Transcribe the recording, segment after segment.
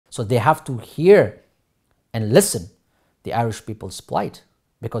So they have to hear and listen the Irish people's plight,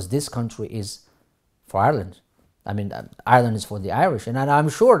 because this country is for Ireland. I mean, Ireland is for the Irish. And I'm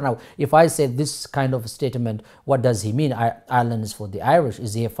sure now, if I say this kind of statement, what does he mean? Ireland is for the Irish.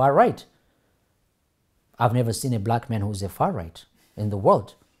 Is he a far right? I've never seen a black man who's a far right in the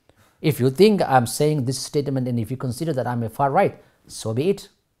world. If you think I'm saying this statement and if you consider that I'm a far right, so be it.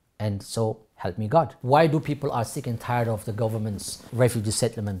 And so help me God. Why do people are sick and tired of the government's refugee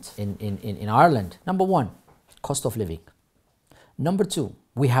settlement in Ireland? Number one, cost of living. Number two,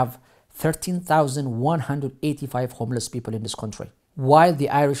 we have 13,185 homeless people in this country. While the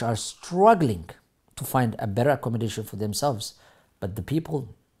Irish are struggling to find a better accommodation for themselves, but the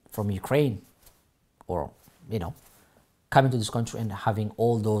people from Ukraine or, coming to this country and having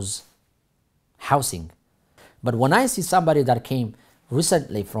all those housing. But when I see somebody that came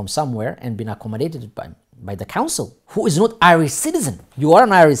recently from somewhere and been accommodated by the council, who is not Irish citizen, you are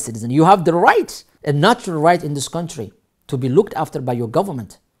an Irish citizen, you have the right, a natural right in this country to be looked after by your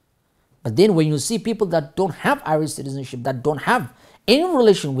government. But then when you see people that don't have Irish citizenship, that don't have any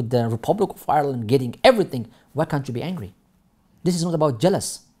relation with the Republic of Ireland getting everything, why can't you be angry? This is not about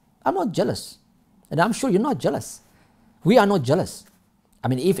jealous. I'm not jealous. And I'm sure you're not jealous. We are not jealous. I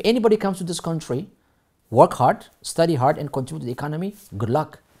mean, if anybody comes to this country, work hard, study hard, and contribute to the economy, good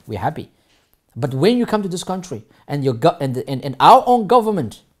luck. We're happy. But when you come to this country and our own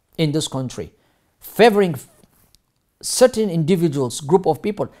government in this country favoring certain individuals, group of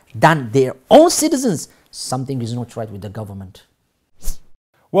people, than their own citizens, something is not right with the government.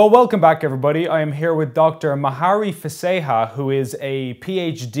 Well, welcome back everybody. I am here with Dr. Mehari Fisseha, who is a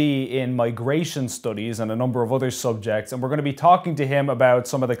PhD in migration studies and a number of other subjects, and we're going to be talking to him about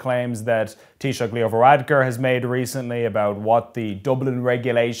some of the claims that Taoiseach Leo Varadkar has made recently about what the Dublin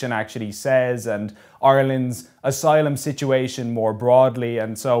regulation actually says and Ireland's asylum situation more broadly,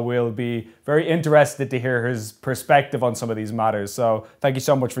 and so we'll be very interested to hear his perspective on some of these matters. So thank you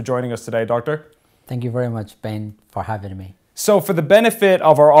so much for joining us today, Doctor. Thank you very much, Ben, for having me. So for the benefit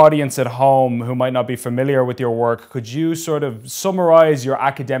of our audience at home who might not be familiar with your work, could you sort of summarize your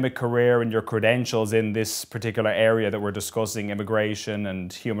academic career and your credentials in this particular area that we're discussing, immigration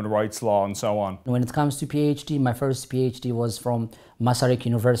and human rights law and so on? When it comes to PhD, my first PhD was from Mehari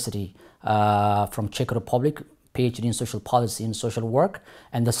University from Czech Republic, PhD in social policy and social work.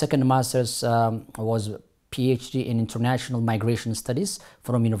 And the second master's was PhD in international migration studies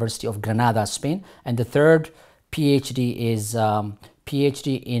from University of Granada, Spain. And the third PhD is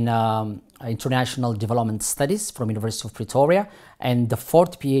PhD in International Development Studies from University of Pretoria, and the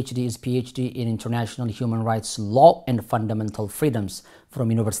fourth PhD is PhD in International Human Rights Law and Fundamental Freedoms from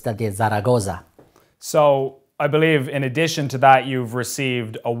Universidad de Zaragoza. So I believe in addition to that, you've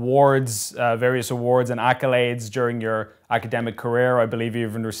received awards, various awards and accolades during your academic career. I believe you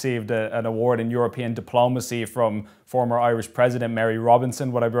even received an award in European diplomacy from former Irish President Mary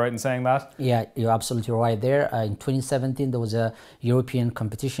Robinson. Would I be right in saying that? Yeah, you're absolutely right there. In 2017, there was a European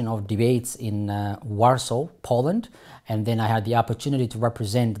competition of debates in Warsaw, Poland. And then I had the opportunity to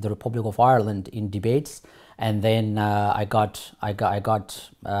represent the Republic of Ireland in debates. And then I got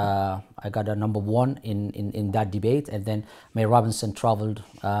a number one in that debate. And then Mary Robinson traveled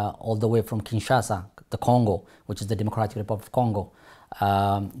all the way from Kinshasa, the Congo, which is the Democratic Republic of Congo,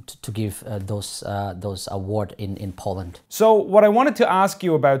 to give those award in Poland. So what I wanted to ask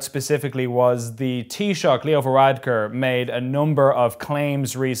you about specifically was the Taoiseach Leo Varadkar made a number of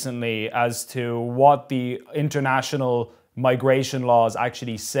claims recently as to what the international migration laws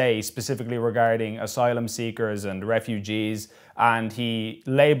actually say, specifically regarding asylum seekers and refugees, and he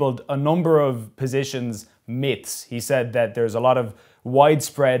labelled a number of positions myths. He said that there's a lot of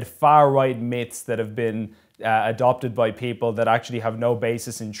widespread far-right myths that have been adopted by people that actually have no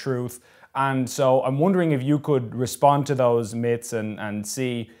basis in truth. And so I'm wondering if you could respond to those myths and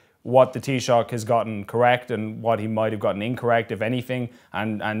see what the Taoiseach has gotten correct and what he might have gotten incorrect, if anything,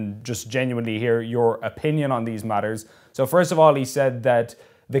 and just genuinely hear your opinion on these matters. So first of all, he said that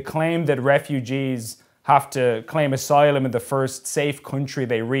the claim that refugees have to claim asylum in the first safe country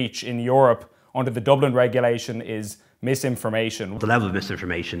they reach in Europe under the Dublin regulation is misinformation. The level of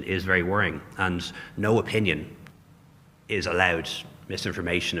misinformation is very worrying, and no opinion is allowed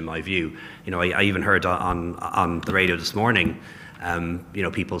misinformation in my view. You know, I even heard on the radio this morning, you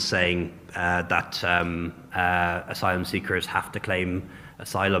know, people saying that asylum seekers have to claim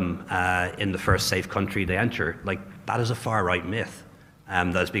asylum in the first safe country they enter. Like, that is a far right myth.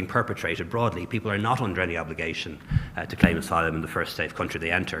 that is being perpetrated broadly. People are not under any obligation to claim asylum in the first safe country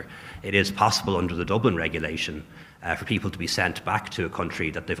they enter. It is possible under the Dublin regulation for people to be sent back to a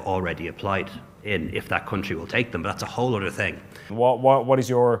country that they've already applied in, if that country will take them, but that's a whole other thing. What is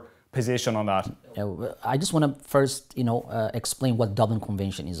your position on that? I just want to first, explain what Dublin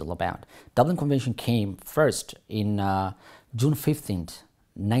Convention is all about. Dublin Convention came first in June 15th,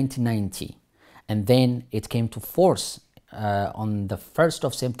 1990, and then it came to force on the 1st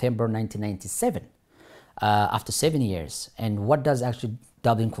of September 1997, after 7 years. And what does actually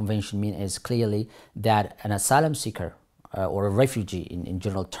Dublin Convention mean is clearly that an asylum seeker or a refugee in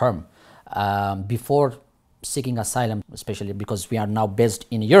general term, before seeking asylum, especially because we are now based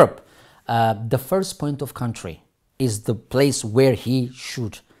in Europe, the first point of country is the place where he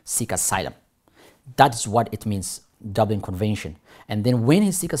should seek asylum. That's what it means, Dublin Convention. And then when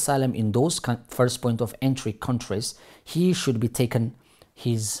he seeks asylum in those first point of entry countries, he should be taken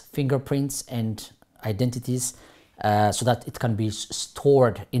his fingerprints and identities so that it can be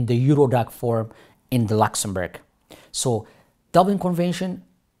stored in the Eurodac form in the Luxembourg. So Dublin Convention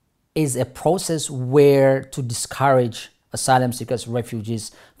is a process where to discourage asylum seekers,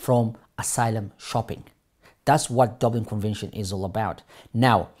 refugees from asylum shopping. That's what Dublin Convention is all about.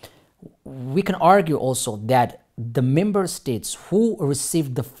 Now, we can argue also that the member states who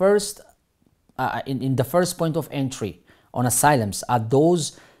received the first, in the first point of entry on asylums are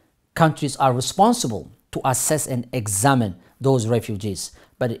those countries are responsible to assess and examine those refugees.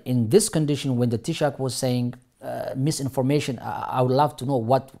 But in this condition, when the Taoiseach was saying misinformation, I would love to know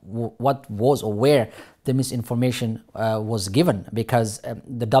what was or where the misinformation was given, because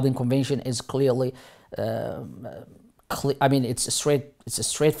the Dublin Convention is clearly, it's a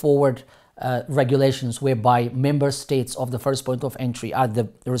straightforward regulations whereby member states of the first point of entry are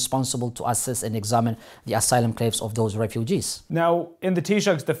responsible to assess and examine the asylum claims of those refugees. Now, in the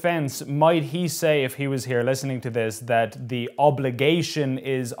Taoiseach's defence, might he say, if he was here listening to this, that the obligation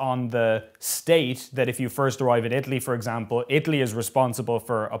is on the state, that if you first arrive in Italy, for example, Italy is responsible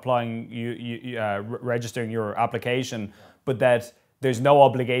for applying, registering your application, but that there's no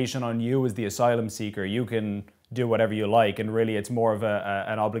obligation on you as the asylum seeker. You can do whatever you like, and really it's more of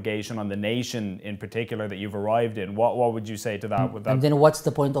an obligation on the nation in particular that you've arrived in. What would you say to that? And then what's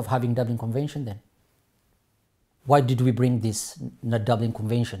the point of having Dublin Convention then? Why did we bring this Dublin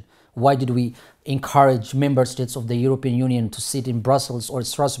Convention? Why did we encourage member states of the European Union to sit in Brussels or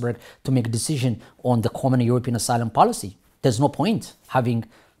Strasbourg to make a decision on the common European asylum policy? There's no point having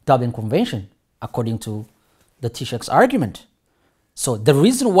Dublin Convention, according to the Taoiseach's argument. So the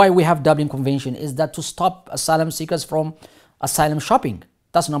reason why we have Dublin Convention is that to stop asylum seekers from asylum shopping.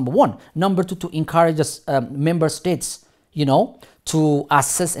 That's number one. Number two, to encourage member states, to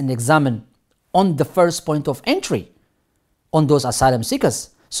assess and examine on the first point of entry on those asylum seekers.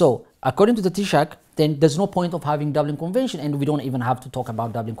 So according to the Taoiseach, then there's no point of having Dublin Convention, and we don't even have to talk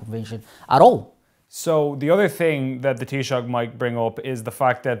about Dublin Convention at all. So the other thing that the Taoiseach might bring up is the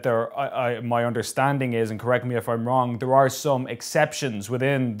fact that my understanding is, and correct me if I'm wrong, there are some exceptions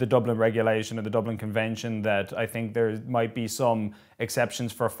within the Dublin regulation and the Dublin Convention, that I think there might be some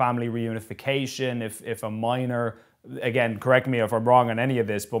exceptions for family reunification if a minor, again, correct me if I'm wrong on any of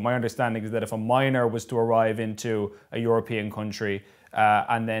this, but my understanding is that if a minor was to arrive into a European country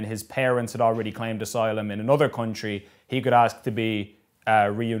and then his parents had already claimed asylum in another country, he could ask to be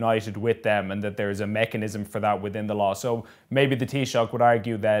reunited with them, and that there's a mechanism for that within the law. So maybe the Taoiseach would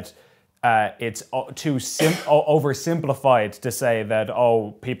argue that it's too oversimplified to say that,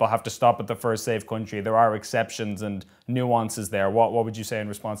 people have to stop at the first safe country. There are exceptions and nuances there. What would you say in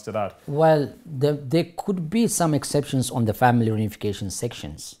response to that? Well, there could be some exceptions on the family reunification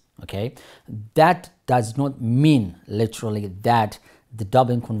sections, okay? That does not mean literally that the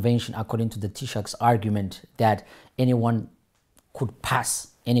Dublin Convention, according to the Taoiseach's argument, that anyone could pass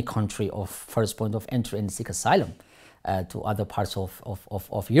any country of first point of entry and seek asylum to other parts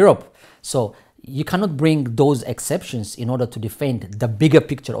of Europe. So you cannot bring those exceptions in order to defend the bigger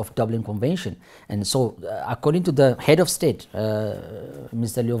picture of Dublin Convention. And so according to the head of state,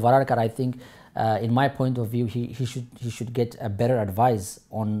 Mr. Leo Varadkar, I think in my point of view, he should get a better advice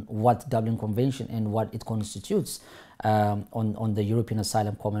on what Dublin Convention and what it constitutes on the European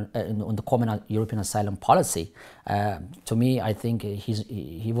asylum on the common European asylum policy. To me, I think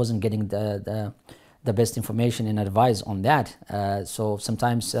he wasn't getting the best information and advice on that. So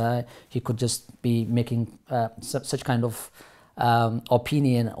sometimes he could just be making such kind of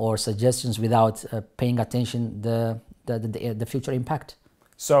opinion or suggestions without paying attention the future impact.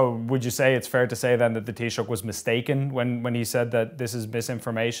 So would you say it's fair to say then that the Taoiseach was mistaken when he said that this is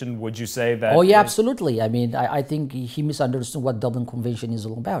misinformation? Would you say that... Oh yeah, absolutely. I mean, I think he misunderstood what Dublin Convention is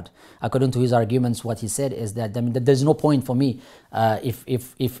all about. According to his arguments, what he said is that, I mean, that there's no point for me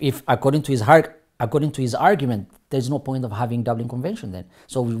if according to his argument, there's no point of having Dublin Convention then.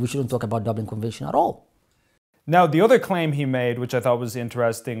 So we shouldn't talk about Dublin Convention at all. Now, the other claim he made, which I thought was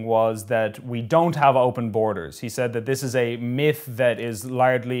interesting, was that we don't have open borders. He said that this is a myth that is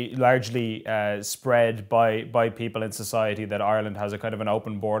largely spread by people in society, that Ireland has a kind of an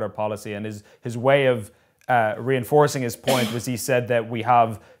open border policy. And his way of reinforcing his point was he said that we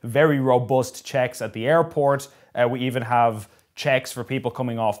have very robust checks at the airport. We even have checks for people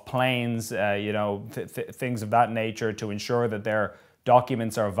coming off planes, things of that nature to ensure that their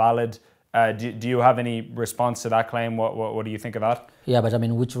documents are valid. Do you have any response to that claim? What do you think of that? Yeah, but I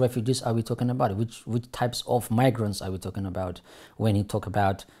mean, which refugees are we talking about? Which types of migrants are we talking about when he talk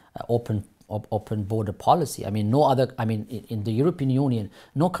about open border policy? I mean, in the European Union,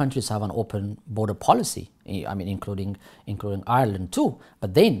 no countries have an open border policy. I mean, including Ireland too.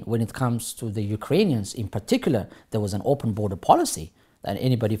 But then, when it comes to the Ukrainians in particular, there was an open border policy, and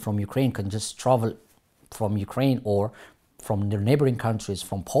anybody from Ukraine can just travel from Ukraine or from the neighboring countries,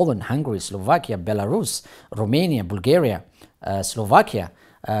 from Poland, Hungary, Slovakia, Belarus, Romania, Bulgaria, Slovakia,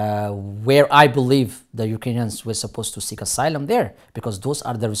 where I believe the Ukrainians were supposed to seek asylum there, because those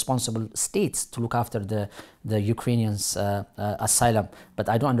are the responsible states to look after the Ukrainians' asylum. But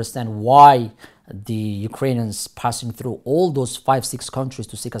I don't understand why the Ukrainians passing through all those 5-6 countries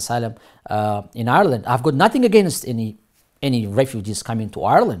to seek asylum in Ireland. I've got nothing against any refugees coming to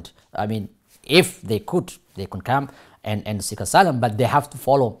Ireland. I mean, if they could come and seek asylum, but they have to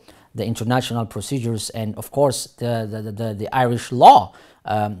follow the international procedures and, of course, the Irish law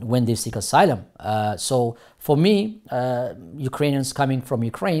when they seek asylum. So for me, Ukrainians coming from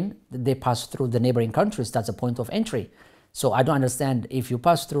Ukraine, they pass through the neighboring countries. That's a point of entry. So I don't understand, if you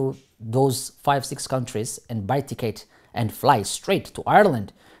pass through those 5-6 countries and buy ticket and fly straight to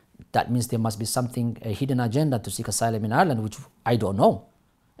Ireland, that means there must be something, a hidden agenda to seek asylum in Ireland, which I don't know.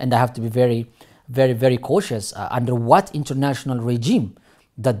 And I have to be very, very cautious under what international regime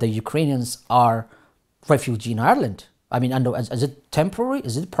that the Ukrainians are refugee in Ireland. I mean, is it temporary?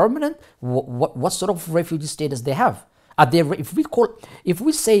 Is it permanent? What sort of refugee status they have? Are they, if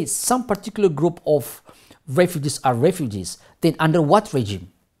we say some particular group of refugees are refugees, then under what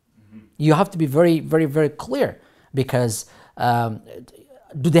regime? You have to be very clear, because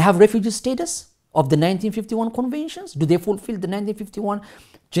do they have refugee status of the 1951 conventions? Do they fulfill the 1951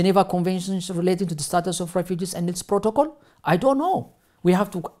 Geneva Conventions relating to the status of refugees and its protocol? I don't know. We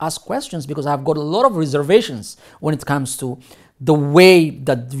have to ask questions, because I've got a lot of reservations when it comes to the way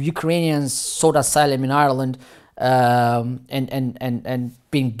that the Ukrainians sought asylum in Ireland and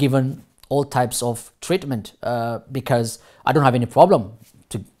being given all types of treatment, because I don't have any problem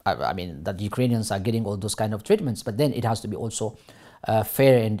I mean, that Ukrainians are getting all those kind of treatments, but then it has to be also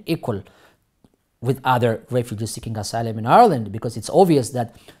fair and equal with other refugees seeking asylum in Ireland, because it's obvious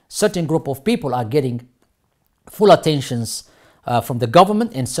that certain group of people are getting full attentions from the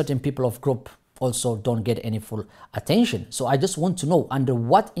government, and certain people of group also don't get any full attention. So I just want to know under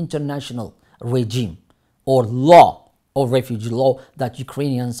what international regime or law or refugee law that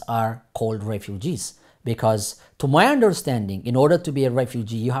Ukrainians are called refugees. Because to my understanding, in order to be a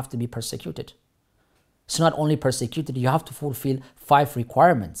refugee, you have to be persecuted. It's not only persecuted, you have to fulfill 5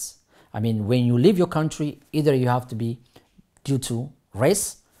 requirements. I mean, when you leave your country, either you have to be due to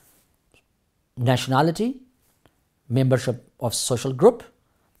race, nationality, membership of social group,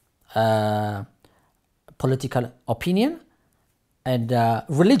 political opinion, and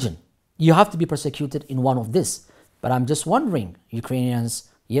religion. You have to be persecuted in one of these. But I'm just wondering, Ukrainians,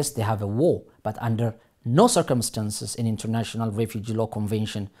 yes, they have a war, but under no circumstances in International Refugee Law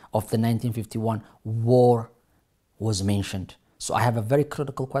Convention of the 1951 war was mentioned. So I have a very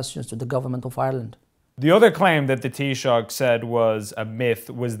critical question to the government of Ireland. The other claim that the Taoiseach said was a myth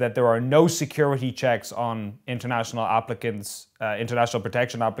was that there are no security checks on international applicants, international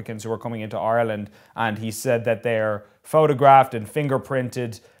protection applicants who are coming into Ireland. And he said that they're photographed and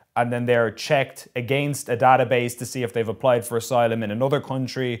fingerprinted, and then they're checked against a database to see if they've applied for asylum in another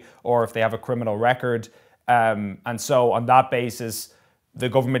country or if they have a criminal record. And so on that basis, the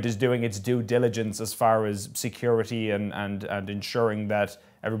government is doing its due diligence as far as security and ensuring that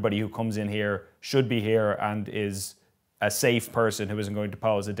everybody who comes in here should be here and is a safe person who isn't going to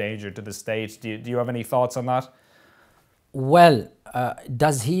pose a danger to the state. Do you have any thoughts on that? Well,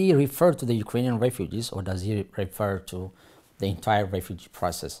 does he refer to the Ukrainian refugees, or does he refer to the entire refugee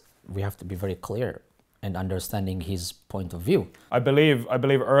process? We have to be very clear. and understanding his point of view. I believe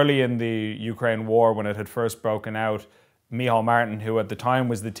early in the Ukraine war, when it had first broken out, Micheál Martin, who at the time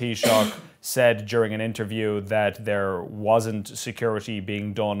was the Taoiseach, said during an interview that there wasn't security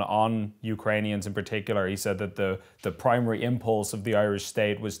being done on Ukrainians in particular. He said that the primary impulse of the Irish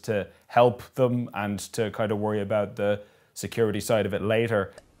state was to help them and to kind of worry about the security side of it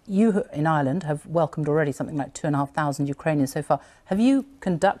later. You in Ireland have welcomed already something like 2,500 Ukrainians so far. Have you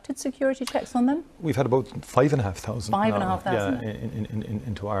conducted security checks on them? We've had about 5,500 5,500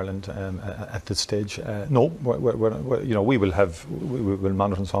 into Ireland at this stage. No, we will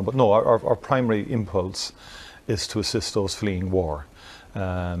monitor and so on, but no, our primary impulse is to assist those fleeing war.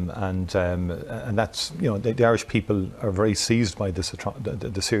 And that's, the Irish people are very seized by this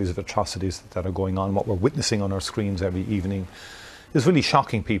the series of atrocities that are going on. What we're witnessing on our screens every evening is really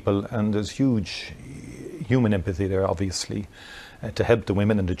shocking people, and there's huge human empathy there, obviously, to help the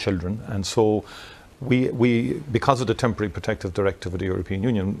women and the children. And so we because of the temporary protective directive of the European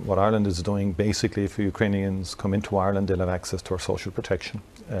Union, what Ireland is doing, basically, if Ukrainians come into Ireland, they'll have access to our social protection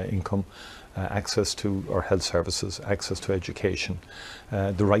income, access to our health services, access to education,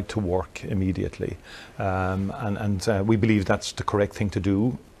 the right to work immediately. And we believe that's the correct thing to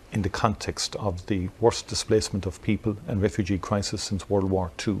do in the context of the worst displacement of people and refugee crisis since World War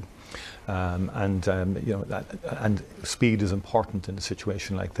II. And speed is important in a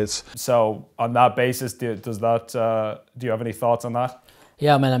situation like this. So on that basis, do you have any thoughts on that?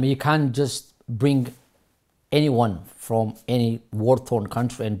 Yeah, man, I mean, you can't just bring anyone from any war-torn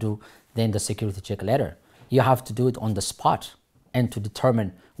country and do then the security check later. You have to do it on the spot and to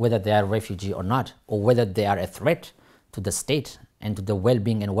determine whether they are refugee or not, or whether they are a threat to the state and to the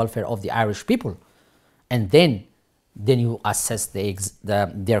well-being and welfare of the Irish people. And then you assess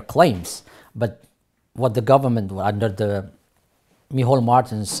their claims. But what the government under the Micheál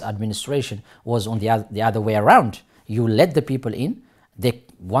Martin's administration was on the other way around. You let the people in.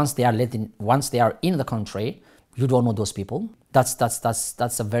 Once they are in the country, you don't know those people.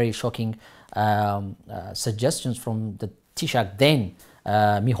 That's a very shocking suggestions from the Taoiseach then,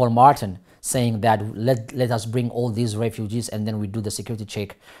 Micheál Martin, saying that let us bring all these refugees and then we do the security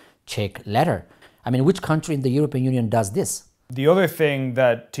check later. I mean, which country in the European Union does this? The other thing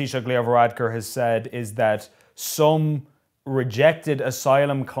that Taoiseach Leo Varadkar has said is that some rejected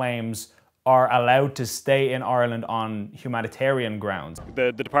asylum claims are allowed to stay in Ireland on humanitarian grounds.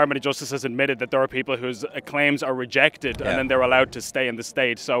 The Department of Justice has admitted that there are people whose claims are rejected and then they're allowed to stay in the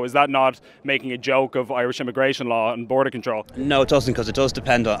state. So is that not making a joke of Irish immigration law and border control? No, it doesn't, because it does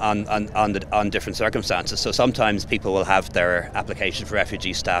depend on different circumstances. So sometimes people will have their application for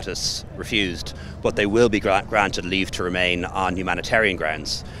refugee status refused, but they will be granted leave to remain on humanitarian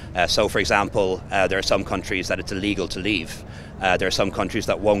grounds. So for example, there are some countries that it's illegal to leave. There are some countries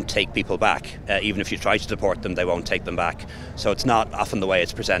that won't take people back. Even if you try to deport them, they won't take them back. So it's not often the way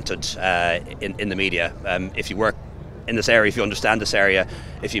it's presented in the media. If you work in this area, if you understand this area,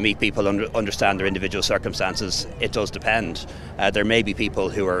 if you meet people and understand their individual circumstances, it does depend. There may be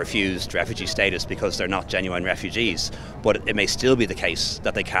people who are refused refugee status because they're not genuine refugees, but it may still be the case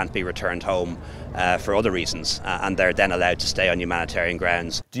that they can't be returned home for other reasons, and they're then allowed to stay on humanitarian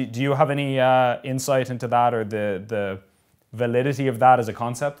grounds. Do you have any insight into that, or the validity of that as a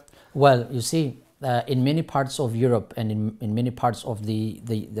concept? Well, you see, in many parts of Europe and in many parts of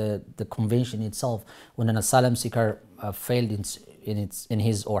the convention itself, when an asylum seeker failed in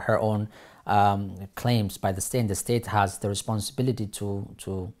his or her own claims by the state has the responsibility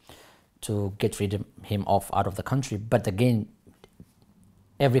to get rid of him out of the country. But again,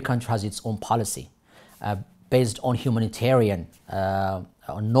 every country has its own policy based on humanitarian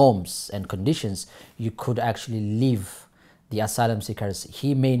norms and conditions. You could actually leave the asylum seekers.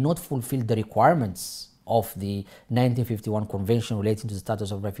 He may not fulfill the requirements of the 1951 Convention relating to the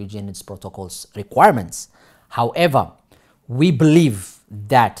status of refugee and its protocols requirements. However, we believe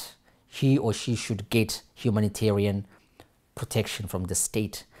that he or she should get humanitarian protection from the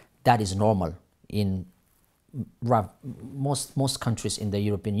state. That is normal in most countries in the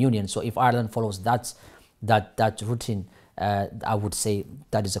European Union. So if Ireland follows that routine, I would say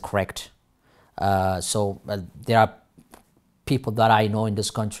that is correct. There are people that I know in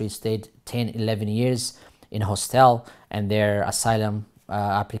this country stayed 10, 11 years in a hostel and their asylum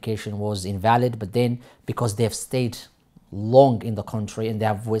application was invalid, but then because they have stayed long in the country and they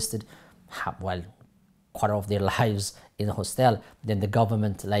have wasted, quarter of their lives in a hostel, then the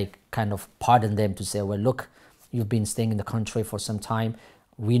government kind of pardoned them to say, well, look, you've been staying in the country for some time.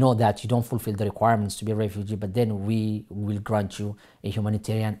 We know that you don't fulfill the requirements to be a refugee, but then we will grant you a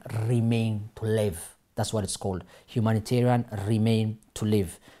humanitarian remain to live. That's what it's called, humanitarian remain to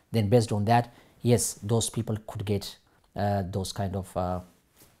live. Then based on that, yes, those people could get those kind of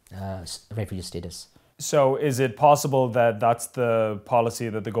refugee status. So is it possible that that's the policy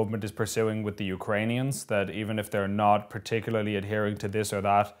that the government is pursuing with the Ukrainians, that even if they're not particularly adhering to this or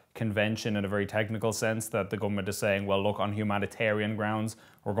that convention in a very technical sense, that the government is saying, well, look, on humanitarian grounds,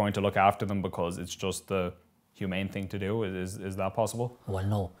 we're going to look after them because it's just the humane thing to do? Is that possible? Well,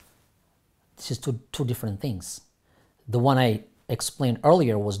 no. This is two different things. The one I explained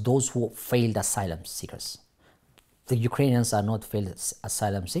earlier was those who failed asylum seekers. The Ukrainians are not failed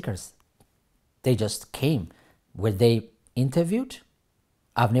asylum seekers. They just came. Were they interviewed?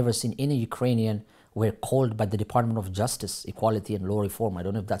 I've never seen any Ukrainian were called by the Department of Justice, Equality and Law Reform, I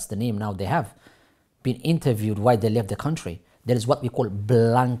don't know if that's the name now they have, been interviewed why they left the country. There is what we call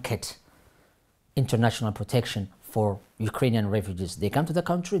blanket international protection for Ukrainian refugees. They come to the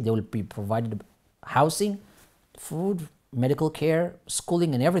country, they will be provided housing, food, medical care,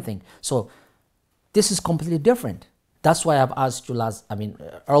 schooling and everything. So this is completely different. That's why I've asked you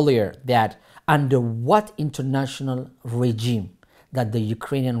earlier that under what international regime that the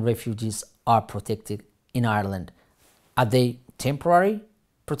Ukrainian refugees are protected in Ireland? Are they temporary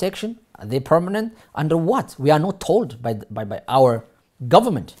protection? Are they permanent? Under what? We are not told by our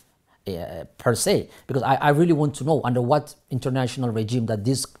government per se, because I really want to know under what international regime that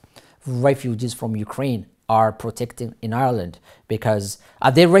these refugees from Ukraine are protected in Ireland. Because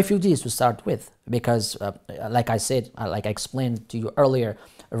are they refugees to start with? Because like I said, like I explained to you earlier,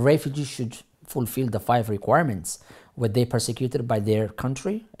 refugees should fulfill the 5 requirements. Were they persecuted by their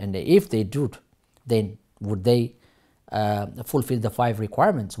country? And if they do, then would they fulfill the 5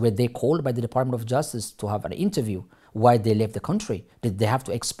 requirements? Were they called by the Department of Justice to have an interview why they left the country? Did they have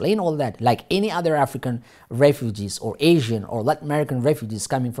to explain all that? Like any other African refugees or Asian or Latin American refugees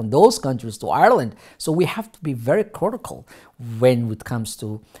coming from those countries to Ireland. So we have to be very critical when it comes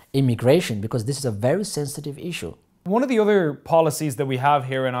to immigration, because this is a very sensitive issue. One of the other policies that we have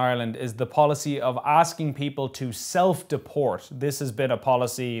here in Ireland is the policy of asking people to self-deport. This has been a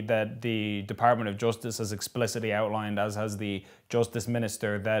policy that the Department of Justice has explicitly outlined, as has the Justice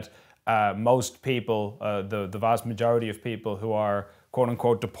Minister, that most people, the vast majority of people who are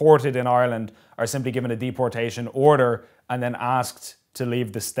quote-unquote deported in Ireland are simply given a deportation order and then asked to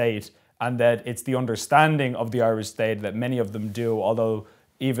leave the state, and that it's the understanding of the Irish state that many of them do, although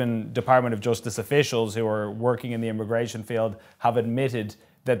even Department of Justice officials who are working in the immigration field have admitted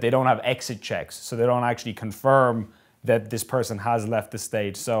that they don't have exit checks, so they don't actually confirm that this person has left the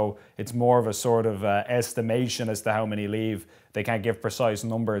state. So it's more of a sort of estimation as to how many leave. They can't give precise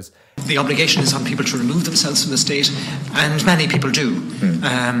numbers. The obligation is on people to remove themselves from the state, and many people do.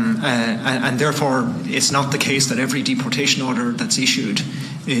 And therefore, it's not the case that every deportation order that's issued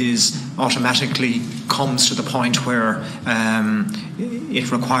is automatically comes to the point where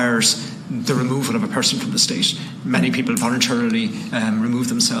it requires the removal of a person from the state. Many people voluntarily remove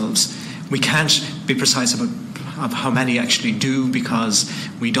themselves. We can't be precise about how many actually do, because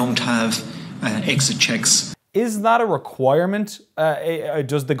we don't have exit checks. Is that a requirement?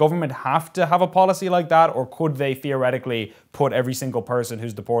 Does the government have to have a policy like that, or could they theoretically put every single person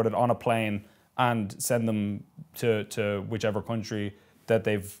who's deported on a plane and send them to whichever country that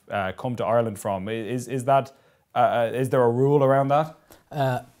they've come to Ireland from? Is there a rule around that?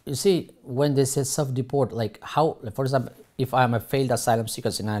 You see, when they say self-deport, like how, for example, if I'm a failed asylum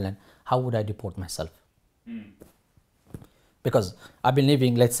seeker in Ireland, how would I deport myself? Because I've been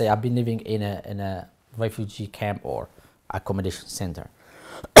living, let's say, I've been living in a refugee camp or accommodation center.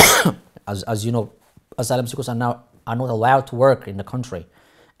 as you know, asylum seekers are not allowed to work in the country.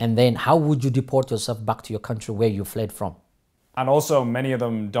 And then how would you deport yourself back to your country where you fled from? And also, many of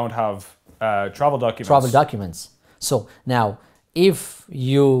them don't have travel documents. Travel documents. So now, if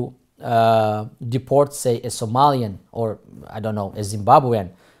you deport, say, a Somalian or, I don't know, a Zimbabwean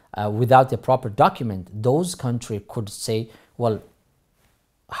without a proper document, those countries could say, well,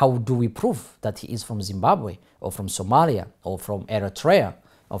 how do we prove that he is from Zimbabwe or from Somalia or from Eritrea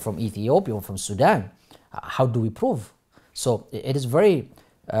or from Ethiopia or from Sudan? How do we prove? So it is very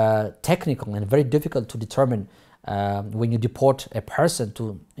technical and very difficult to determine when you deport a person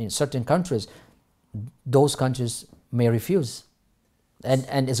to in certain countries. Those countries may refuse.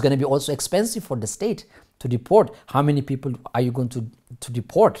 And it's going to be also expensive for the state to deport. How many people are you going to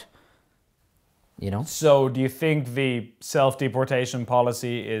deport? You know? So do you think the self-deportation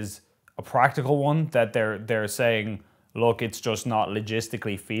policy is a practical one, that they're saying, look, it's just not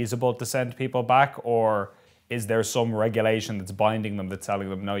logistically feasible to send people back? Or is there some regulation that's binding them, that's telling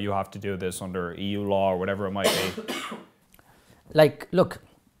them, no, you have to do this under EU law or whatever it might be? Like, look,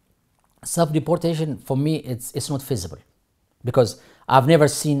 self-deportation, for me, it's not feasible. Because I've never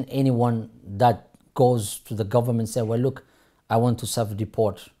seen anyone that goes to the government and say, well, look, I want to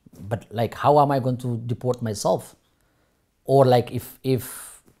self-deport, but like, how am I going to deport myself? Or like,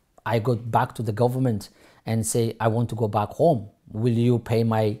 if I go back to the government and say, I want to go back home, will you pay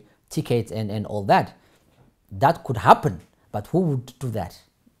my ticket and all that? That could happen, but who would do that?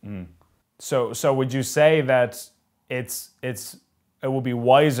 So would you say that it would be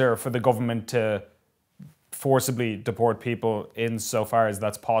wiser for the government to forcibly deport people insofar as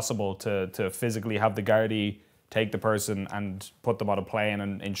that's possible, to physically have the Gardaí take the person and put them on a plane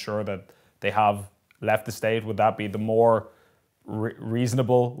and ensure that they have left the state? Would that be the more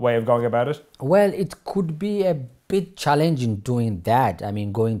reasonable way of going about it? Well, it could be a bit challenging doing that. I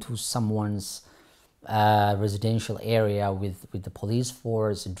mean, going to someone's residential area with the police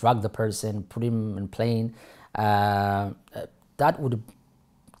force, drag the person, put him in plane. That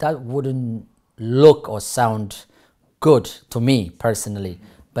wouldn't look or sound good to me personally.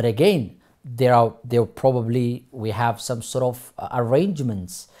 But again, we have some sort of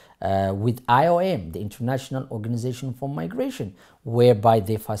arrangements with IOM, the International Organization for Migration, whereby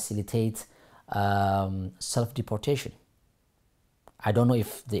they facilitate self-deportation. I don't know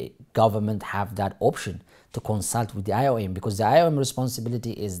if the government have that option to consult with the IOM, because the IOM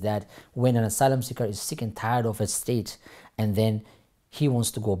responsibility is that when an asylum seeker is sick and tired of a state and then he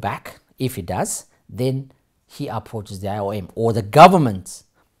wants to go back, if he does, then he approaches the IOM, or the government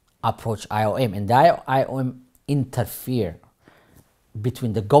approach IOM, and the IOM interfere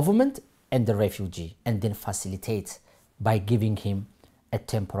between the government and the refugee and then facilitate by giving him a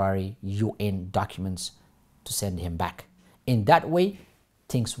temporary UN documents to send him back. In that way,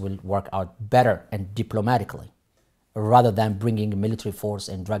 things will work out better and diplomatically, rather than bringing a military force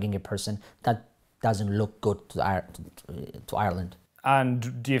and dragging a person. That doesn't look good to Ireland.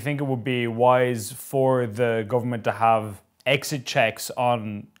 And do you think it would be wise for the government to have exit checks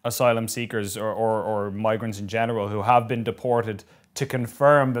on asylum seekers or migrants in general who have been deported, to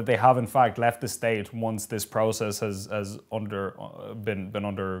confirm that they have in fact left the state once this process has been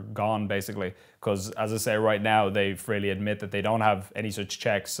undergone, basically? Because as I say, right now they freely admit that they don't have any such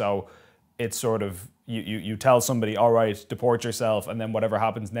checks. So it's sort of, you tell somebody, all right, deport yourself, and then whatever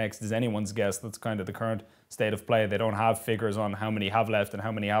happens next is anyone's guess. That's kind of the current state of play. They don't have figures on how many have left and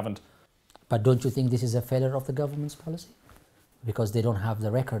how many haven't. But don't you think this is a failure of the government's policy? Because they don't have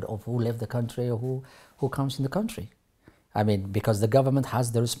the record of who left the country or who comes in the country. I mean, because the government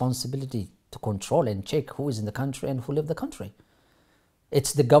has the responsibility to control and check who is in the country and who left the country.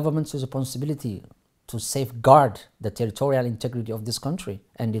 It's the government's responsibility to safeguard the territorial integrity of this country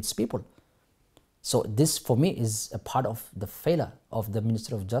and its people. So this, for me, is a part of the failure of the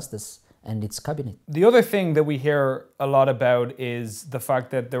Ministry of Justice and its cabinet. The other thing that we hear a lot about is the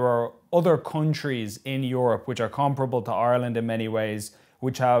fact that there are other countries in Europe which are comparable to Ireland in many ways,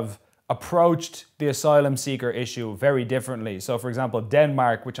 which have approached the asylum seeker issue very differently. So for example,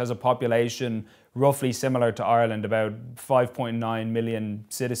 Denmark, which has a population roughly similar to Ireland, about 5.9 million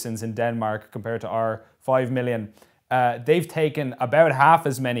citizens in Denmark compared to our 5 million, they've taken about half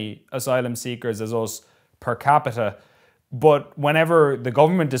as many asylum seekers as us per capita. But whenever the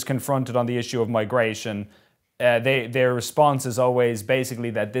government is confronted on the issue of migration, their response is always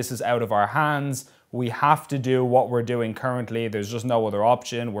basically that this is out of our hands. We have to do what we're doing currently. There's just no other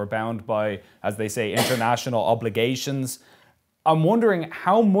option. We're bound by, as they say, international obligations. I'm wondering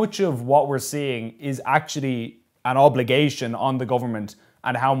how much of what we're seeing is actually an obligation on the government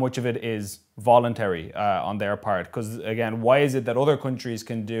and how much of it is voluntary on their part. Because again, why is it that other countries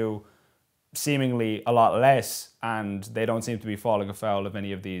can do seemingly a lot less and they don't seem to be falling afoul of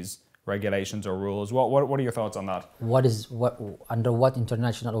any of these regulations or rules? What are your thoughts on that? Under what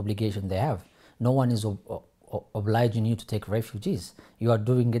international obligation they have? No one is obliging you to take refugees. You are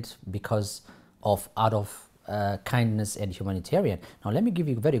doing it because out of kindness and humanitarian. Now, let me give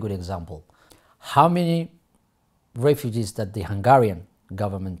you a very good example. How many refugees that the Hungarian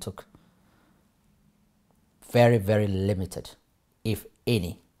government took? Very, very limited, if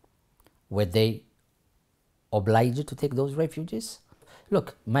any. Were they obliged to take those refugees?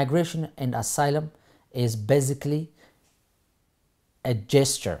 Look, migration and asylum is basically a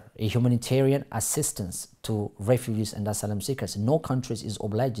gesture, a humanitarian assistance to refugees and asylum seekers. No country is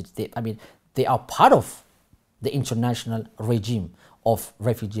obliged. They are part of the international regime of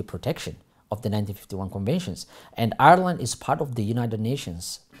refugee protection of the 1951 conventions. And Ireland is part of the United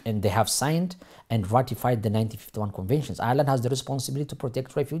Nations, and they have signed and ratified the 1951 conventions. Ireland has the responsibility to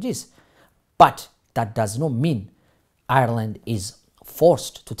protect refugees. But that does not mean Ireland is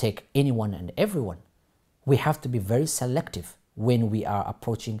forced to take anyone and everyone. We have to be very selective when we are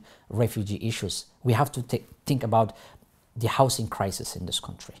approaching refugee issues. We have to think about the housing crisis in this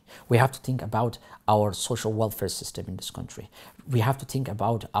country. We have to think about our social welfare system in this country. We have to think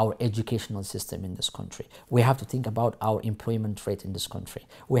about our educational system in this country. We have to think about our employment rate in this country.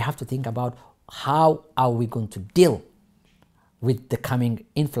 We have to think about how are we going to deal with the coming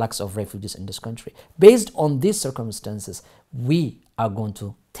influx of refugees in this country. Based on these circumstances, we are going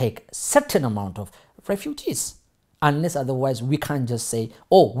to take a certain amount of refugees. Unless otherwise, we can't just say,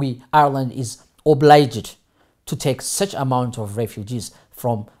 oh, Ireland is obliged to take such amount of refugees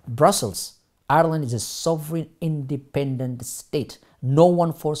from Brussels. Ireland is a sovereign, independent state. No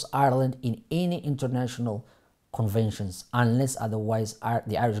one forced Ireland in any international conventions, unless otherwise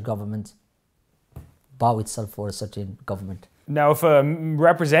the Irish government bow itself for a certain government. Now, if a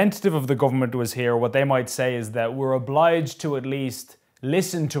representative of the government was here, what they might say is that we're obliged to at least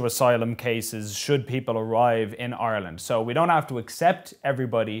listen to asylum cases should people arrive in Ireland. So we don't have to accept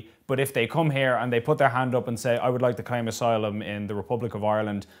everybody, but if they come here and they put their hand up and say, I would like to claim asylum in the Republic of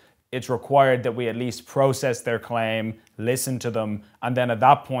Ireland, it's required that we at least process their claim, listen to them, and then at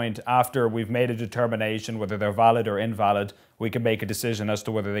that point, after we've made a determination whether they're valid or invalid, we can make a decision as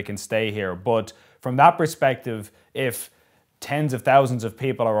to whether they can stay here. But from that perspective, if tens of thousands of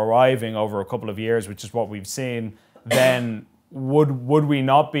people are arriving over a couple of years, which is what we've seen, then would we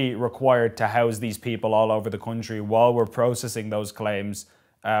not be required to house these people all over the country while we're processing those claims?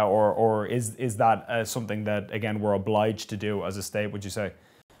 Or is that something that, again, we're obliged to do as a state, would you say?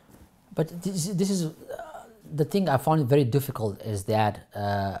 But this is the thing I found very difficult is that,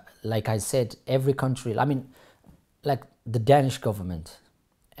 like I said, every country, I mean, like the Danish government,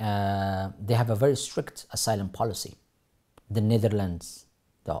 they have a very strict asylum policy. The Netherlands,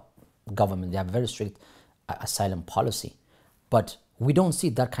 the government, they have a very strict asylum policy. But we don't see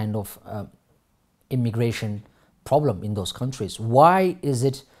that kind of immigration problem in those countries. Why is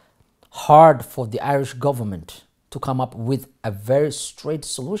it hard for the Irish government to come up with a very straight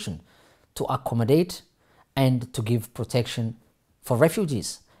solution to accommodate and to give protection for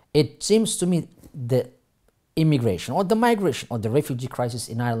refugees? It seems to me the immigration or the migration or the refugee crisis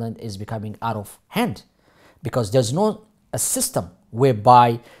in Ireland is becoming out of hand, because there's no a system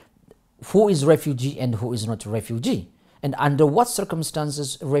whereby who is refugee and who is not a refugee, and under what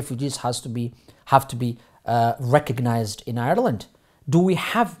circumstances refugees have to be recognized in Ireland. Do we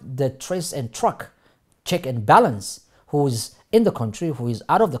have the trace and track, check and balance, who is in the country, who is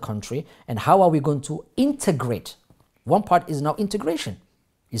out of the country, and how are we going to integrate? One part is now integration.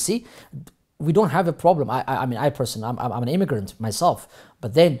 You see, we don't have a problem. I mean, I personally, I'm an immigrant myself,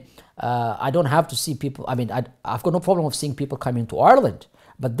 but then I don't have to see people. I mean, I've got no problem of seeing people coming to Ireland,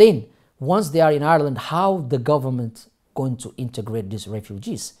 but then once they are in Ireland, how the government going to integrate these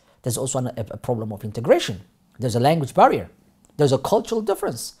refugees? There's also a problem of integration. There's a language barrier. There's a cultural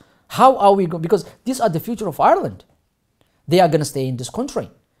difference. How are we going? Because these are the future of Ireland. They are going to stay in this country.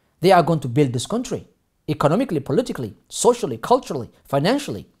 They are going to build this country economically, politically, socially, culturally,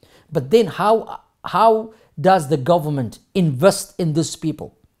 financially. But then how does the government invest in these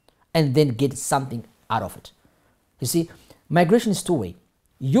people and then get something out of it? You see, migration is two-way.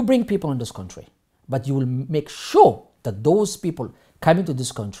 You bring people in this country, but you will make sure that those people coming to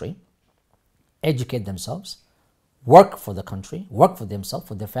this country educate themselves, work for the country, work for themselves,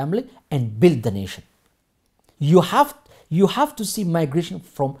 for their family, and build the nation. You have to see migration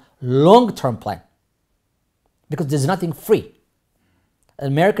from long-term plan, because there's nothing free. The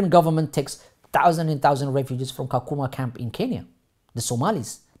American government takes thousands and thousands of refugees from Kakuma camp in Kenya, the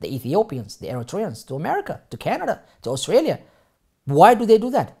Somalis, the Ethiopians, the Eritreans, to America, to Canada, to Australia. Why do they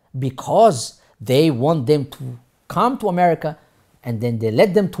do that? Because they want them to come to America and then they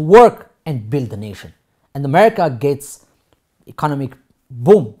let them to work and build the nation. And America gets economic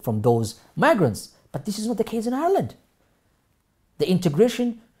boom from those migrants. But this is not the case in Ireland. The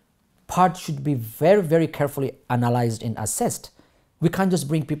integration part should be very, very carefully analyzed and assessed. We can't just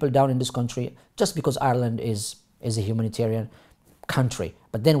bring people down in this country just because Ireland is a humanitarian country.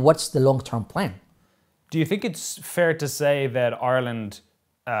 But then what's the long-term plan? Do you think it's fair to say that Ireland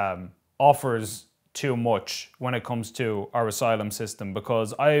offers too much when it comes to our asylum system?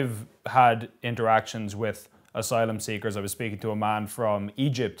 Because I've had interactions with asylum seekers. I was speaking to a man from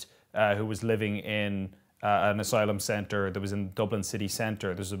Egypt who was living in an asylum centre that was in Dublin city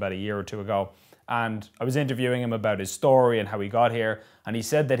centre. This was about a year or two ago. And I was interviewing him about his story and how he got here. And he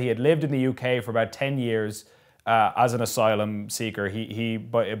said that he had lived in the UK for about 10 years as an asylum seeker. He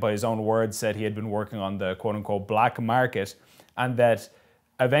by his own words, said he had been working on the quote-unquote black market, and that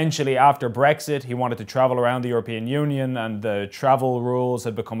eventually after Brexit, he wanted to travel around the European Union, and the travel rules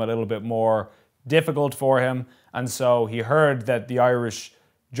had become a little bit more difficult for him. And so he heard that the Irish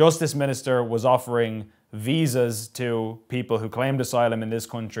Justice Minister was offering visas to people who claimed asylum in this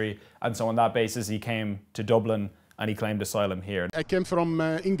country, and so on that basis he came to Dublin and he claimed asylum here. I came from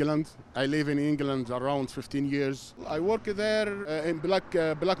England. I live in England around 15 years. I work there in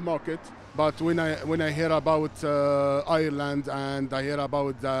black market. But when I hear about Ireland and I hear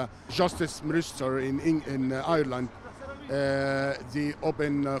about the Justice Minister in Ireland, they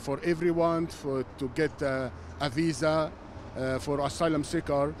open for everyone to get a visa for asylum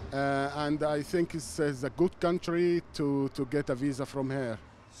seeker, and I think it's a good country to get a visa from here.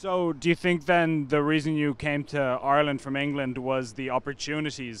 So do you think then the reason you came to Ireland from England was the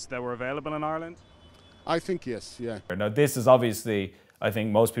opportunities that were available in Ireland? I think yes, yeah. Now this is obviously, I think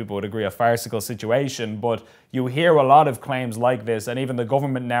most people would agree, a farcical situation, but you hear a lot of claims like this, and even the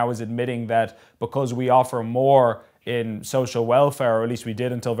government now is admitting that because we offer more in social welfare, or at least we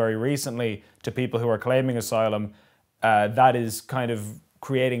did until very recently, to people who are claiming asylum, that is kind of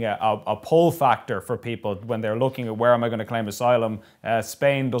creating a pull factor for people when they're looking at where am I going to claim asylum.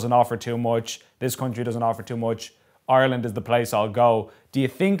 Spain doesn't offer too much, this country doesn't offer too much, Ireland is the place I'll go. Do you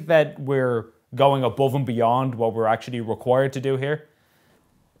think that we're going above and beyond what we're actually required to do here?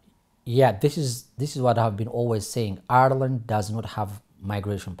 Yeah, this is what I've been always saying. Ireland does not have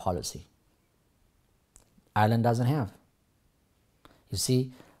migration policy. Ireland doesn't have. You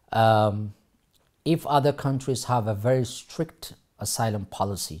see, if other countries have a very strict asylum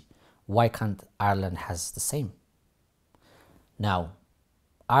policy, why can't Ireland has the same? Now,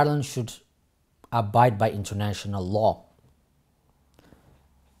 Ireland should abide by international law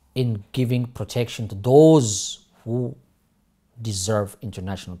in giving protection to those who deserve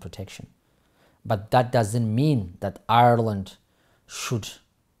international protection. But that doesn't mean that Ireland should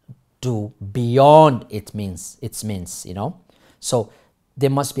do beyond its means, you know. So there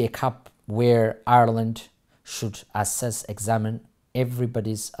must be a cap where Ireland should assess, examine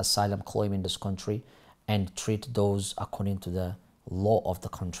everybody's asylum claim in this country and treat those according to the law of the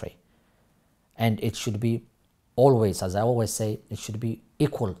country. And it should be always, as I always say, it should be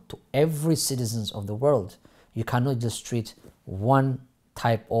equal to every citizens of the world. You cannot just treat one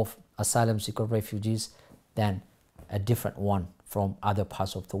type of asylum seeker refugees than a different one from other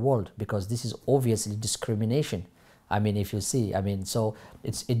parts of the world, because this is obviously discrimination. I mean, if you see, I mean, so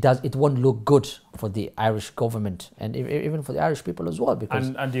it won't look good for the Irish government and even for the Irish people as well. Because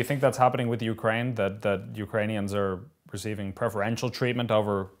and do you think that's happening with Ukraine, that Ukrainians are receiving preferential treatment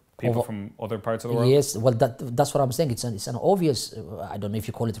over people from other parts of the world? Yes, well, that's what I'm saying. It's an obvious. I don't know if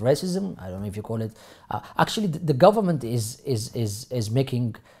you call it racism. I don't know if you call it. Actually, the government is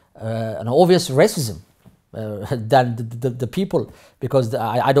making an obvious racism than the people, because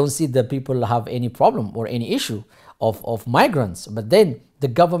I don't see the people have any problem or any issue of migrants. But then the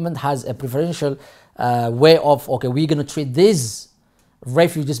government has a preferential way of, okay, we're going to treat these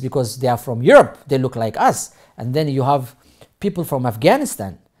refugees because they are from Europe, they look like us, and then you have people from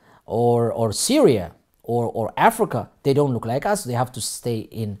Afghanistan or Syria or Africa, they don't look like us, they have to stay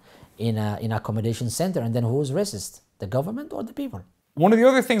in an accommodation center. And then who's racist, the government or the people? One of the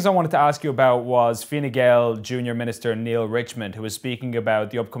other things I wanted to ask you about was Fine Gael Junior Minister Neale Richmond, who was speaking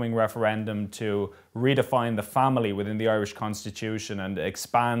about the upcoming referendum to redefine the family within the Irish Constitution and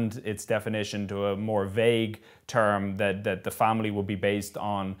expand its definition to a more vague term that the family will be based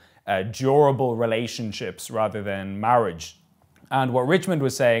on durable relationships rather than marriage. And what Richmond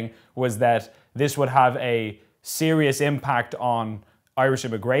was saying was that this would have a serious impact on Irish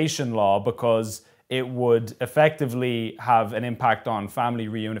immigration law, because it would effectively have an impact on family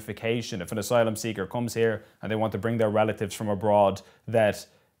reunification. If an asylum seeker comes here and they want to bring their relatives from abroad, that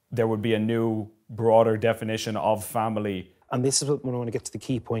there would be a new, broader definition of family. And this is when I want to get to the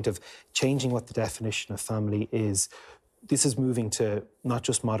key point of changing what the definition of family is. This is moving to not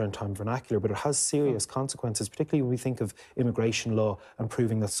just modern time vernacular, but it has serious consequences, particularly when we think of immigration law and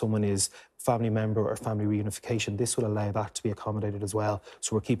proving that someone is family member or family reunification. This will allow that to be accommodated as well.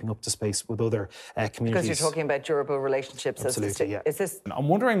 So we're keeping up to space with other communities. Because you're talking about durable relationships. Absolutely, yeah. Is this? I'm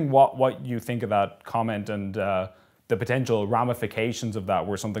wondering what you think of that comment and the potential ramifications of that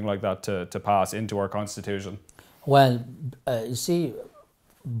were something like that to pass into our constitution. Well, you see,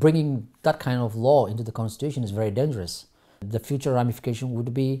 bringing that kind of law into the constitution is very dangerous. The future ramification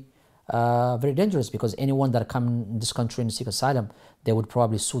would be very dangerous, because anyone that come in this country and seek asylum, they would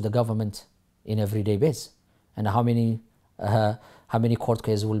probably sue the government in everyday base. And how many court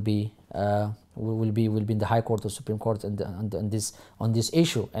cases will be in the High Court or Supreme Court on this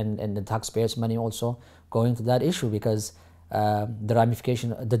issue, and the taxpayers' money also going to that issue, because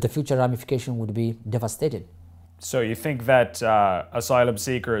the future ramification would be devastated. So you think that asylum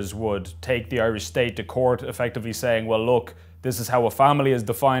seekers would take the Irish state to court, effectively saying, well, look, this is how a family is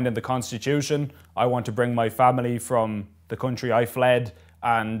defined in the Constitution. I want to bring my family from the country I fled,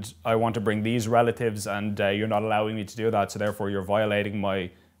 and I want to bring these relatives, and you're not allowing me to do that, so therefore you're violating my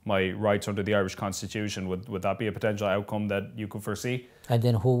rights under the Irish Constitution. Would that be a potential outcome that you could foresee? And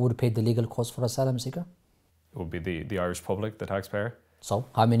then who would pay the legal cost for asylum seeker? It would be the Irish public, the taxpayer. So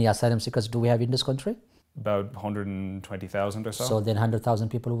how many asylum seekers do we have in this country? About 120,000 or so. So then 100,000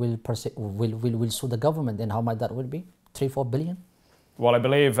 people will sue the government. Then how much that will be? 3-4 billion? Well, I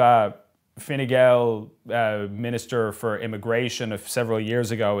believe Fine Gael Minister for Immigration of several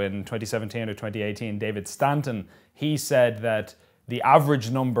years ago in 2017 or 2018, David Stanton, he said that the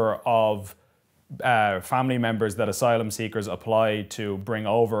average number of family members that asylum seekers apply to bring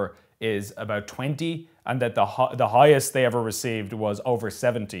over is about 20, and that the highest they ever received was over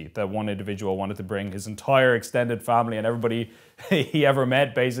 70, that one individual wanted to bring his entire extended family and everybody he ever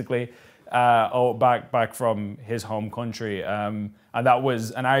met, basically, back from his home country. And that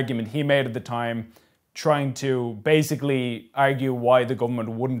was an argument he made at the time, trying to basically argue why the government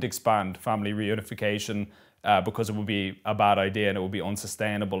wouldn't expand family reunification, because it would be a bad idea and it would be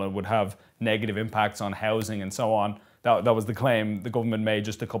unsustainable and would have negative impacts on housing and so on. That was the claim the government made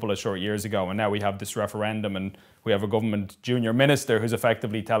just a couple of short years ago, and now we have this referendum and we have a government junior minister who's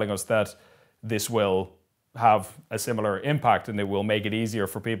effectively telling us that this will have a similar impact and it will make it easier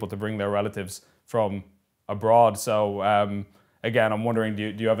for people to bring their relatives from abroad. So again, I'm wondering,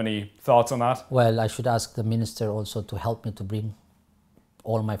 do you have any thoughts on that? Well, I should ask the minister also to help me to bring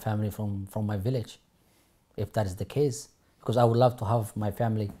all my family from my village, if that is the case, because I would love to have my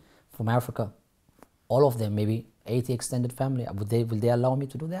family from Africa, all of them, maybe 80 extended family. Will they allow me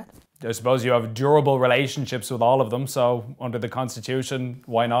to do that? I suppose you have durable relationships with all of them, so under the Constitution,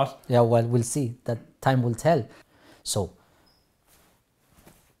 why not? Yeah, well, we'll see. That time will tell. So,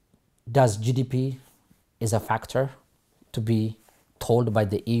 does GDP is a factor to be told by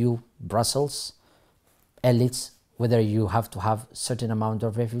the EU, Brussels, elites, whether you have to have certain amount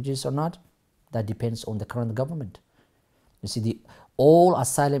of refugees or not? That depends on the current government. You see, all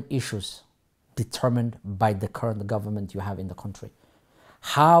asylum issues determined by the current government you have in the country.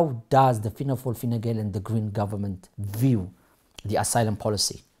 How does the Fianna Fáil, Fine Gael and the Green government view the asylum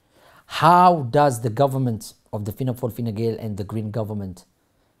policy? How does the government of the Fianna Fáil, Fine Gael and the Green government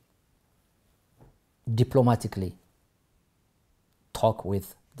diplomatically talk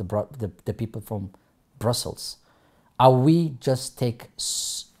with the people from Brussels? Are we just take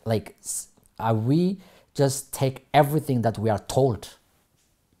everything that we are told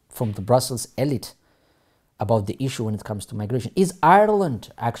from the Brussels elite about the issue when it comes to migration? Is Ireland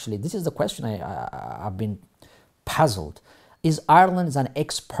actually, this is the question I've been puzzled, is Ireland an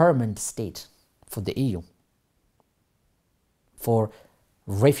experiment state for the EU, for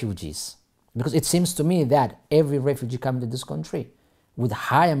refugees? Because it seems to me that every refugee coming to this country with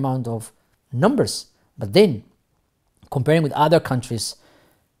high amount of numbers, but then comparing with other countries,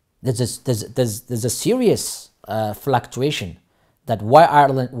 there's a serious fluctuation. That why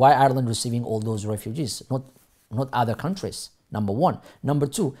Ireland receiving all those refugees, not other countries, number one. Number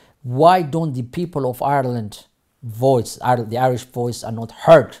two, why don't the people of Ireland voice, the Irish voice, are not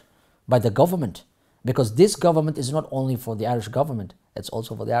heard by the government? Because this government is not only for the Irish government, it's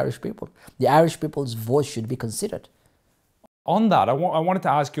also for the Irish people. The Irish people's voice should be considered. On that, I wanted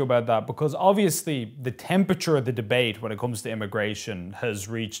to ask you about that, because obviously the temperature of the debate when it comes to immigration has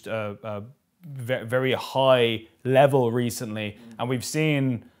reached a very high level recently, and we've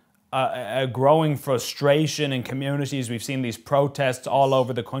seen a growing frustration in communities. We've seen these protests all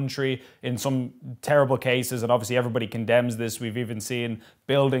over the country in some terrible cases, and obviously everybody condemns this. We've even seen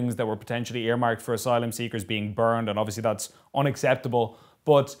buildings that were potentially earmarked for asylum seekers being burned, and obviously that's unacceptable.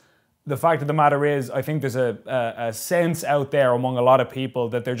 But the fact of the matter is, I think there's a sense out there among a lot of people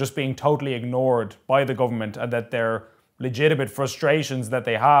that they're just being totally ignored by the government, and that their legitimate frustrations that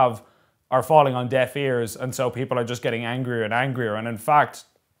they have are falling on deaf ears, and so people are just getting angrier and angrier. And in fact,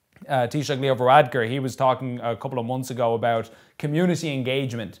 Taoiseach Leo Varadkar, he was talking a couple of months ago about community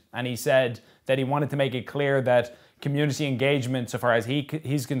engagement, and he said that he wanted to make it clear that community engagement, so far as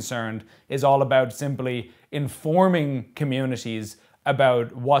he's concerned, is all about simply informing communities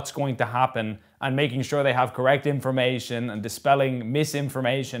about what's going to happen and making sure they have correct information and dispelling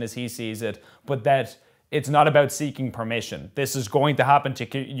misinformation as he sees it, but that it's not about seeking permission. This is going to happen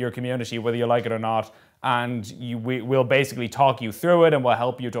to your community, whether you like it or not, and we'll basically talk you through it and we'll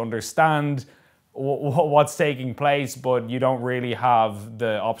help you to understand what's taking place, but you don't really have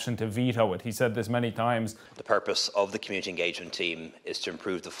the option to veto it. He said this many times. The purpose of the community engagement team is to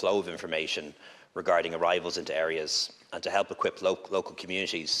improve the flow of information regarding arrivals into areas and to help equip local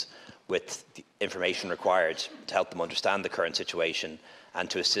communities with the information required to help them understand the current situation and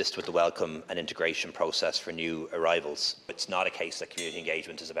to assist with the welcome and integration process for new arrivals. It's not a case that community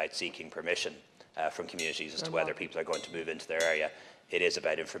engagement is about seeking permission from communities as to whether people are going to move into their area. It is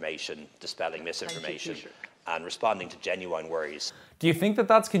about information, dispelling misinformation, and responding to genuine worries. Do you think that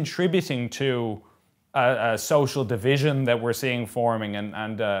that's contributing to a social division that we're seeing forming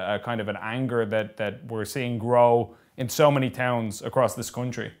and a kind of an anger that we're seeing grow in so many towns across this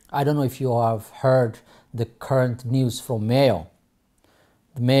country? I don't know if you have heard the current news from Mayo.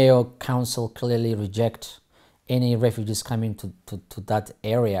 The Mayo Council clearly reject any refugees coming to that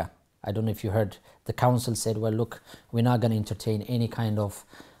area. I don't know if you heard. The council said, well, look, we're not going to entertain any kind of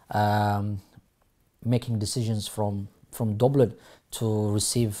making decisions from Dublin to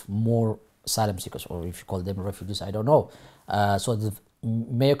receive more asylum seekers, or if you call them refugees, I don't know. So the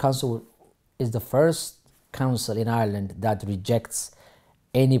Mayo Council is the first council in Ireland that rejects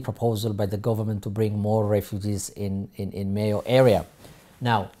any proposal by the government to bring more refugees in Mayo area.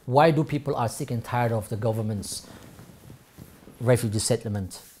 Now, why do people are sick and tired of the government's refugee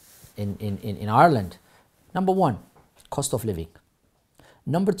settlement in Ireland? Number one, cost of living.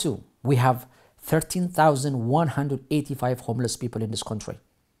 Number two, we have 13,185 homeless people in this country.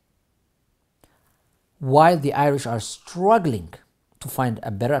 While the Irish are struggling to find a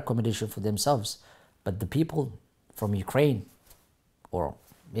better accommodation for themselves, but the people from Ukraine, or,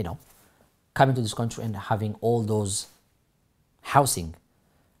 you know, coming to this country and having all those housing.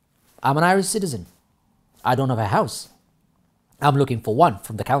 I'm an Irish citizen. I don't have a house. I'm looking for one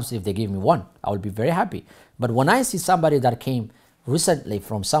from the council. If they give me one, I will be very happy. But when I see somebody that came recently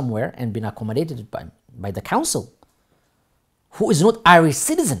from somewhere and been accommodated by the council, who is not Irish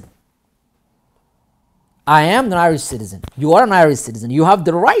citizen, I am an Irish citizen. You are an Irish citizen. You have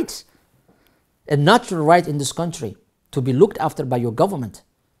the right, a natural right in this country, to be looked after by your government.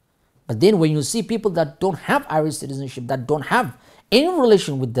 But then when you see people that don't have Irish citizenship, that don't have any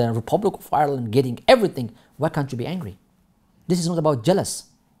relation with the Republic of Ireland getting everything, why can't you be angry? This is not about jealous.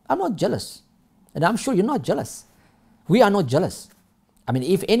 I'm not jealous. And I'm sure you're not jealous. We are not jealous. I mean,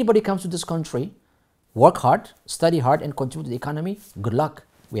 if anybody comes to this country, work hard, study hard, and contribute to the economy, good luck.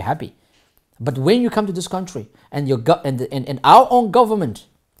 We're happy. But when you come to this country and our own government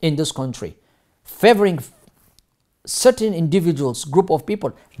in this country favoring certain individuals, group of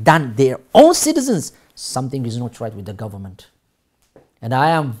people, than their own citizens, something is not right with the government. And I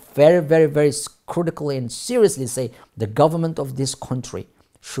am very, very, very critically and seriously say the government of this country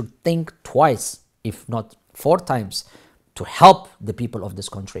should think twice, if not 4 times, to help the people of this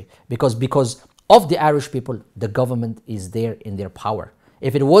country. Because of the Irish people, the government is there in their power.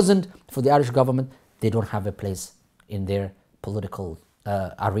 If it wasn't for the Irish government, they don't have a place in their political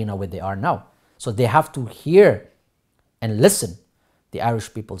arena where they are now. So they have to hear and listen the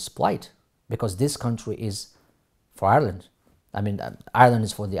Irish people's plight, because this country is for Ireland. I mean, Ireland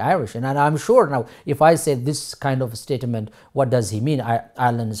is for the Irish. And I'm sure now, if I say this kind of statement, what does he mean?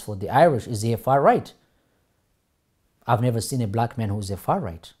 Ireland is for the Irish. Is he a far right? I've never seen a black man who's a far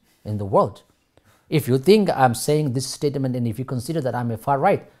right in the world. If you think I'm saying this statement and if you consider that I'm a far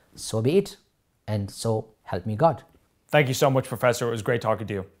right, so be it. And so help me God. Thank you so much, Professor. It was great talking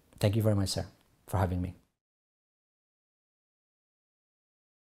to you. Thank you very much, sir, for having me.